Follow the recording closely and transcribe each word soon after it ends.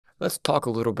let's talk a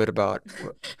little bit about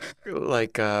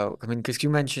like I mean, because you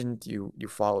mentioned you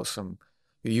follow some,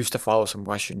 you used to follow some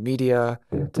Russian media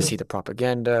to see the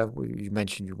propaganda. You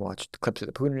mentioned you watched clips of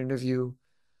the Putin interview.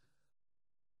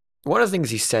 One of the things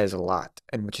he says a lot,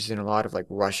 and which is in a lot of like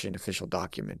Russian official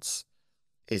documents,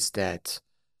 is that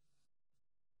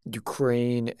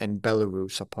Ukraine and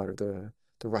Belarus are part of the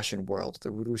Russian world, the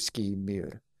Russkyi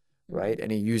Mir, right? Mhm.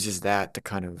 And he uses that to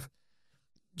kind of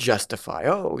justify,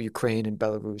 oh, Ukraine and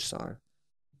Belarus are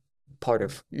part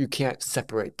of, you can't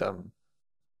separate them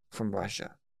from Russia.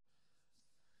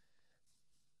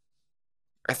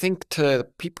 I think to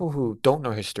people who don't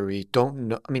know history, don't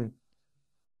know, I mean,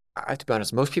 I have to be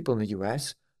honest, most people in the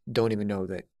US don't even know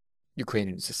that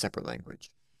Ukrainian is a separate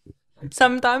language.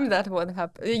 Sometimes that would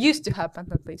happen. It used to happen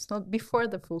at least, not before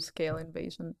the full scale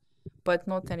invasion, but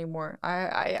not anymore.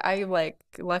 I like.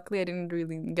 Luckily, I didn't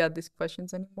really get these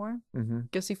questions anymore. Hmm.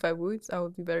 Because if I would, I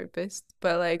would be very pissed.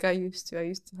 But like I used to. I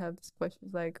used to have these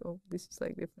questions like, "Oh, this is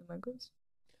like different language."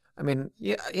 I mean,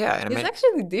 yeah, yeah, and I It's mean,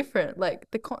 actually different. Like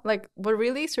like what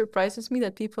really surprises me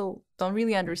that people don't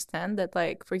really understand that.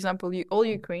 Like for example, all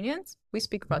Ukrainians we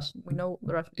speak Russian. We know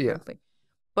Russian yeah, fluently,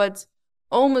 but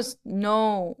almost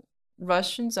no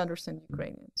Russians understand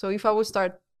Ukrainian. So if I would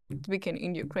start speaking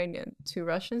in Ukrainian to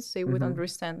Russians, they would hmm,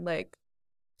 understand like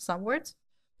some words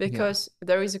yeah, because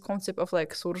there is a concept of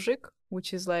like surjik,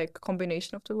 which is like a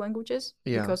combination of two languages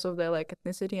yeah, because of their like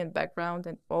ethnicity and background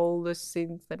and all the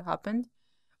things that happened.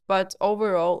 But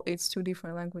overall, it's two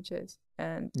different languages,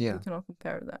 and you yeah. cannot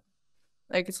compare them.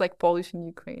 Like it's like Polish and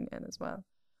Ukrainian as well.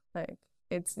 Like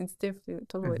it's definitely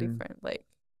totally Hmm. different. Like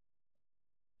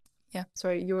yeah,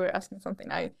 sorry, you were asking something.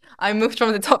 I moved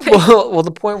from the topic. Well,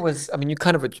 the point was, I mean, you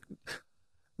kind of,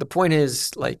 the point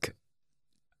is like,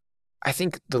 I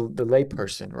think the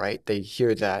layperson, right? They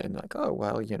hear that and like, oh,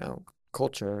 well,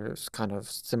 culture is kind of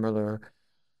similar.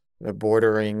 They're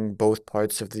bordering both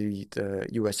parts of the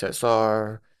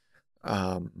USSR.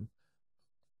 Um,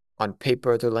 on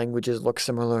paper, the languages look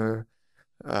similar.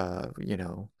 You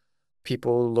know,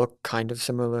 people look kind of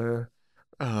similar.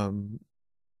 Um,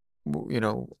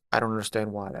 I don't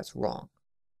understand why that's wrong.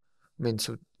 I mean,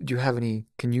 so do you have any,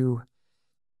 can you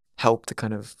help to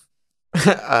kind of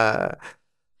uh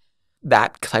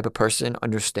that type of person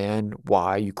understand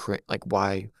why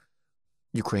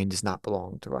Ukraine does not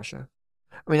belong to Russia?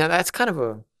 I mean, that's kind of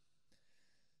a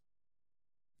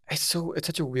it's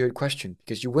such a weird question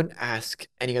because you wouldn't ask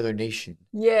any other nation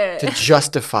to Yeah.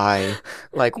 justify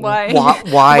like Why? Why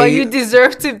why you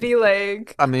deserve to be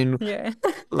like I mean yeah.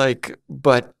 like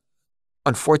but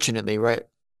unfortunately, right?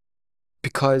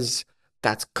 Because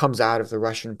that comes out of the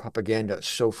Russian propaganda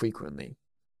so frequently.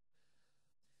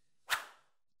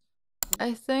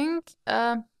 I think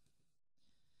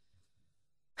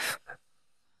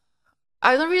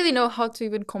I don't really know how to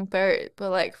even compare it, but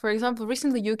like for example,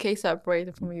 recently UK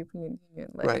separated from European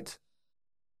Union. Like, Right.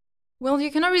 well,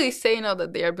 you cannot really say now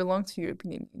that they are belong to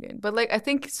European Union, but like I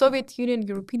think Soviet Union,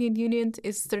 European Union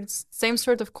is the same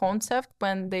sort of concept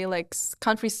when they like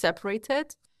countries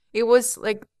separated. It was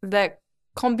like the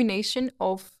combination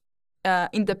of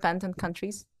independent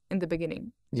countries in the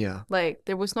beginning. Yeah. Like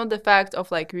there was not the fact of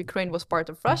like Ukraine was part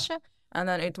of Russia, and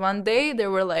then it one day they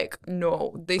were like,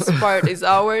 no, this part is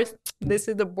ours. This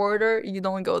is the border. You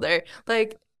don't go there.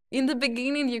 Like in the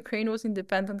beginning, Ukraine was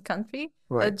independent country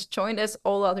Right. that joined as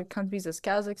all other countries as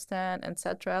Kazakhstan,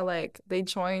 etc. Like they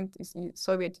joined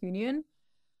Soviet Union,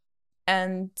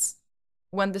 and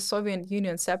when the Soviet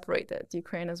Union separated,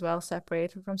 Ukraine as well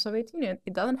separated from Soviet Union.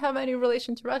 It doesn't have any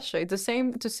relation to Russia. It's the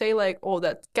same to say like, oh,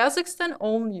 that Kazakhstan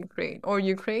owned Ukraine or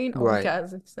Ukraine owned Right.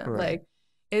 Kazakhstan. Right. Like,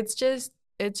 it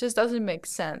just doesn't make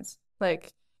sense.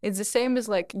 Like, it's the same as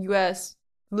like U.S.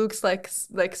 looks like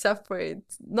separate,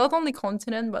 not only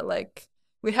continent but like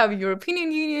we have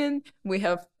European Union, we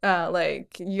have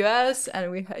like U.S.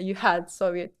 and you had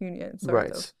Soviet Union sort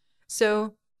of. Right.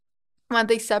 So when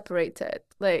they separated,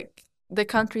 like the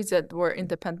countries that were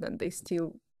independent, they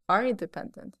still are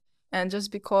independent. And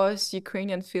just because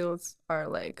Ukrainian fields are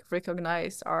like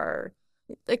recognized, are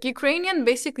like Ukrainian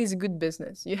basically is a good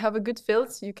business. You have a good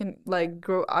fields, you can like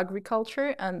grow agriculture,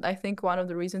 and I think one of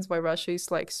the reasons why Russia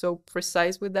is like so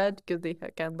precise with that because they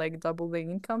can like double their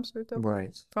income sort of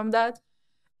Right. from that.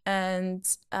 And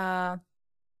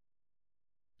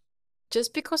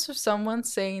just because of someone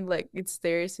saying like it's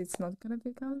theirs, it's not gonna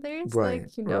become theirs. Right.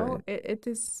 Like, you know, Right. it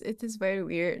is very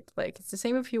weird. Like it's the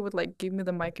same if you would like give me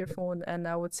the microphone and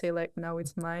I would say like now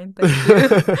it's mine, thank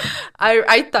you.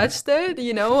 I touched it,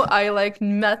 you know, I like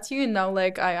met you and now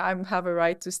like I have a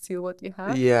right to steal what you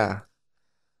have. Yeah.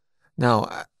 No,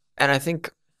 and I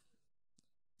think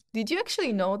Did you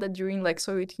actually know that during like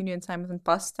Soviet Union times and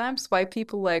past times, why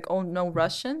people like all know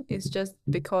Russian is just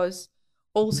because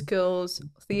all schools,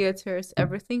 theaters,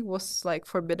 everything was like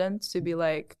forbidden to be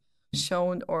like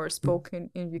shown or spoken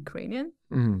in Ukrainian.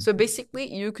 Mm, So basically,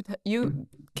 you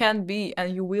can be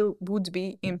and you will would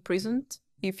be imprisoned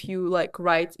if you like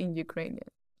write in Ukrainian.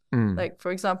 mm, Like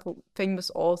for example, famous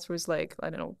authors like I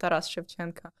don't know Taras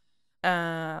Shevchenko,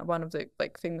 one of the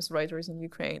like famous writers in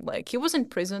Ukraine. Like he was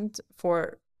imprisoned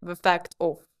for the fact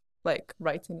of like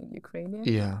writing in Ukrainian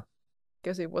yeah.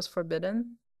 because it was forbidden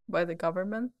by the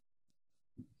government.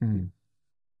 Mm.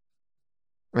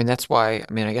 I mean, that's why,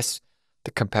 I mean, I guess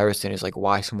the comparison is like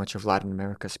why so much of Latin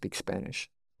America speaks Spanish.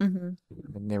 Mm-hmm.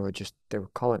 I mean, they were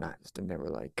colonized and they were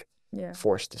like Yeah.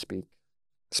 forced to speak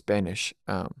Spanish.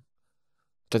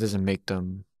 That doesn't make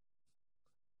them,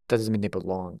 that doesn't mean they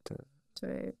belong to.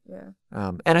 So yeah.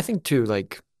 And I think too,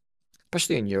 like,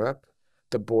 especially in Europe,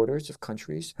 the borders of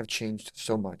countries have changed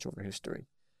so much over history.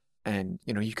 And,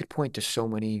 you know, you could point to so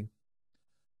many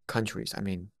countries. I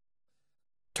mean,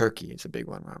 Turkey is a big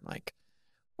one where I'm like,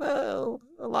 well,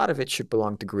 a lot of it should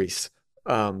belong to Greece.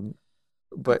 Um,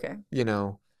 but, Okay. you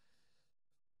know,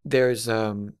 there's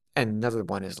and another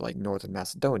one is like Northern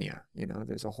Macedonia, you know,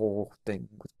 there's a whole thing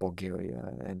with Bulgaria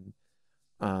and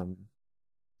um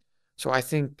so I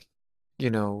think, you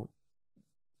know,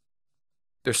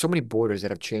 there's so many borders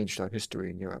that have changed throughout history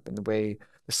in Europe and the way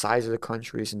the size of the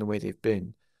countries and the way they've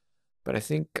been. But I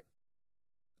think the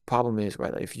problem is,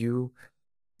 right, like if you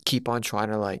keep on trying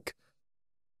to like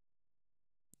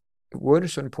we're at a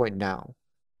certain point now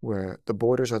where the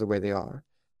borders are the way they are,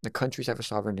 the countries have a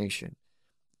sovereign nation,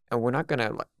 and we're not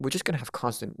gonna like we're just gonna have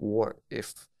constant war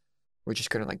if we're just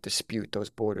gonna like dispute those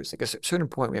borders. Like at a certain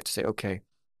point we have to say, okay,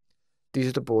 these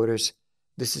are the borders,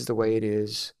 this is the way it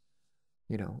is,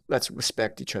 you know, let's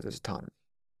respect each other's autonomy.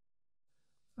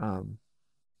 Um,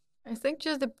 I think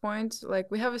just the point,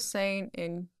 like we have a saying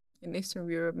in Eastern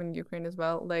Europe and Ukraine as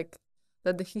well, like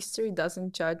that the history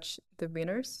doesn't judge the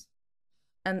winners.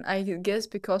 And I guess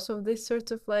because of this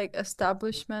sort of like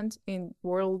establishment in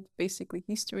world basically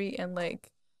history and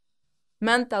like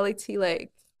mentality,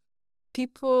 like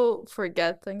people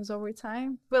forget things over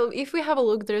time. Well, if we have a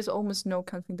look, there's almost no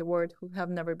country in the world who have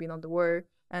never been on the war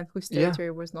and whose yeah,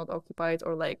 territory was not occupied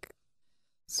or like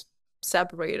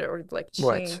separated or like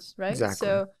right, changed, right? exactly.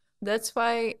 So that's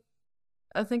why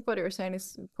I think what you're saying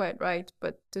is quite right,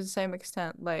 but to the same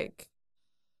extent, like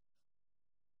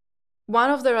one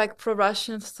of the like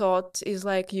pro-Russian thought is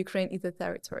like Ukraine is a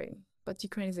territory, but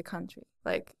Ukraine is a country.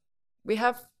 Like we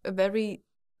have a very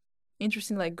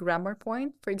interesting like grammar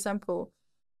point. For example,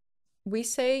 we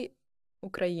say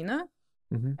Ukraina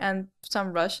Hmm. and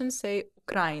some Russians say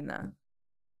Ukraina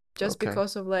just Okay.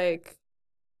 because of like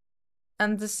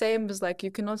and the same is like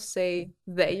you cannot say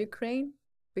the Ukraine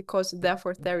because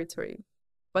therefore territory.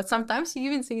 But sometimes you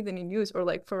even see it in the news or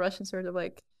like for Russian sort of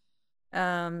like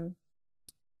um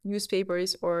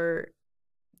newspapers or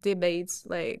debates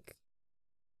like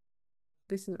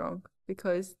this is wrong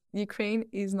because Ukraine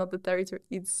is not the territory,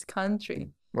 it's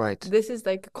country. Right. This is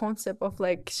like a concept of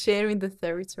like sharing the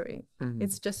territory. Hmm.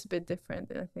 It's just a bit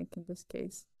different, I think, in this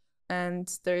case. And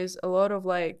there's a lot of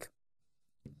like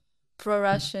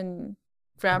pro-Russian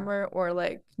grammar or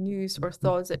like news or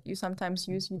thoughts that you sometimes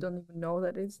use. You don't even know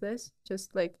that it's this.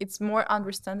 Just like it's more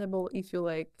understandable if you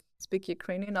like speak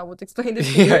Ukrainian. I would explain this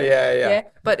to Yeah, you. yeah, yeah. Yeah,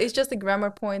 but it's just a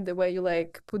grammar point, the way you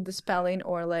like put the spelling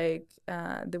or like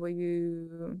the way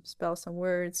you spell some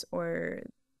words or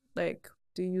like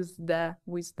to use the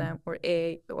with them or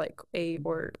a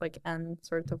or like n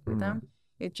sort of with Mm. them.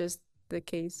 It's just the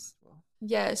case.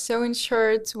 Yeah, so in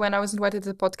short, when I was invited to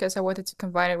the podcast, I wanted to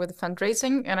combine it with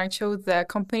fundraising, and I chose the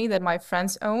company that my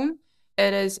friends own.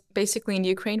 It is basically in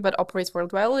Ukraine, but operates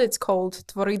worldwide. It's called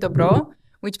Tvori Dobro,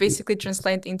 which basically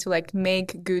translates into like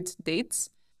make good deeds.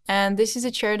 And this is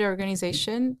a charity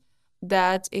organization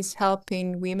that is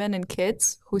helping women and kids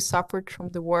who suffered from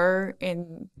the war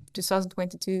in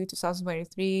 2022,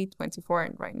 2023, 24,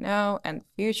 and right now, and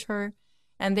future.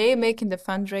 And they are making the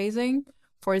fundraising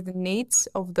for the needs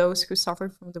of those who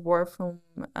suffered from the war from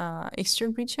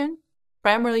Eastern region,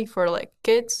 primarily for like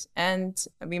kids and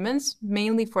women's,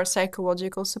 mainly for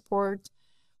psychological support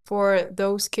for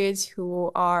those kids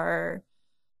who are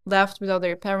left without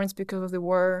their parents because of the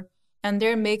war. And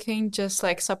they're making just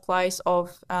like supplies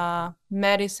of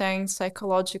medicine,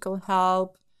 psychological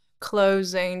help,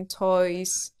 clothing,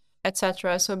 toys,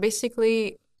 etc. So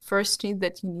basically, first need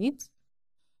that you need.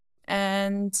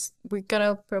 And we're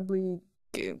gonna probably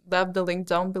left the link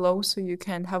down below so you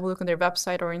can have a look on their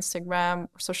website or Instagram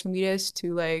or social medias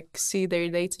to like see their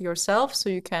data yourself, so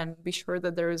you can be sure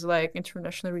that there is like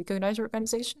internationally recognized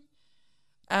organization.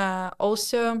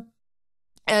 Also,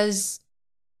 as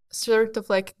sort of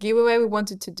like giveaway we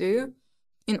wanted to do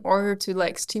in order to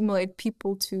like stimulate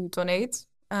people to donate,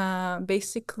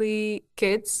 basically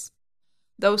kids,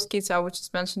 those kids I was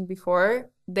just mentioned before,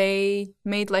 they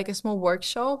made like a small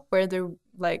workshop where they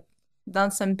like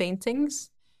done some paintings,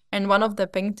 and one of the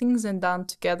paintings and done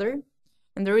together,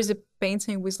 and there is a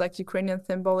painting with like Ukrainian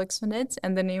symbolics on it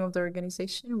and the name of the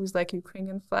organization with like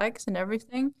Ukrainian flags and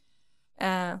everything,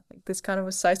 like this kind of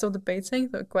a size of the painting,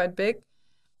 so quite big,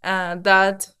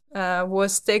 that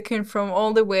was taken from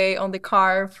all the way on the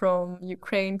car from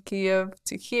Ukraine, Kiev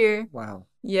to here. Wow.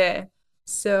 Yeah.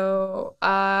 So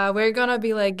we're gonna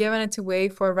be like giving it away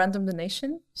for a random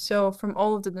donation. So from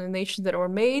all of the donations that were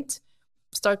made,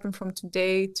 starting from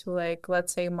today to like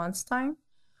let's say a month's time,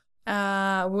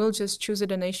 we'll just choose the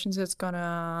donations that's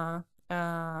gonna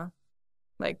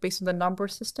like based on the number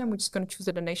system, we're just gonna choose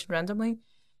a donation randomly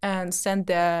and send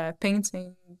the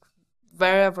painting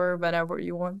wherever, whenever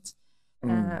you want,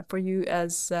 for you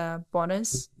as a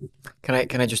bonus. Can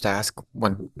I just ask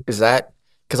one? Is that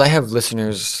because I have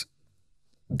listeners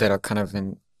that are kind of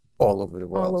in all over the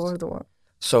All world. over the world.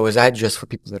 So is that just for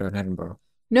people that are in Edinburgh?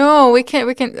 No, we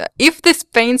can. If this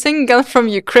painting got from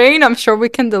Ukraine, I'm sure we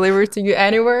can deliver to you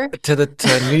anywhere. To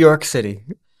New York City.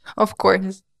 Of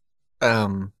course.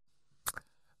 Um,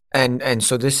 and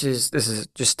so this is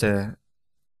just to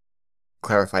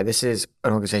clarify, this is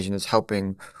an organization that's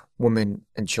helping women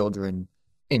and children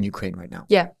in Ukraine right now.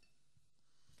 Yeah.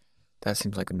 That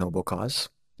seems like a noble cause.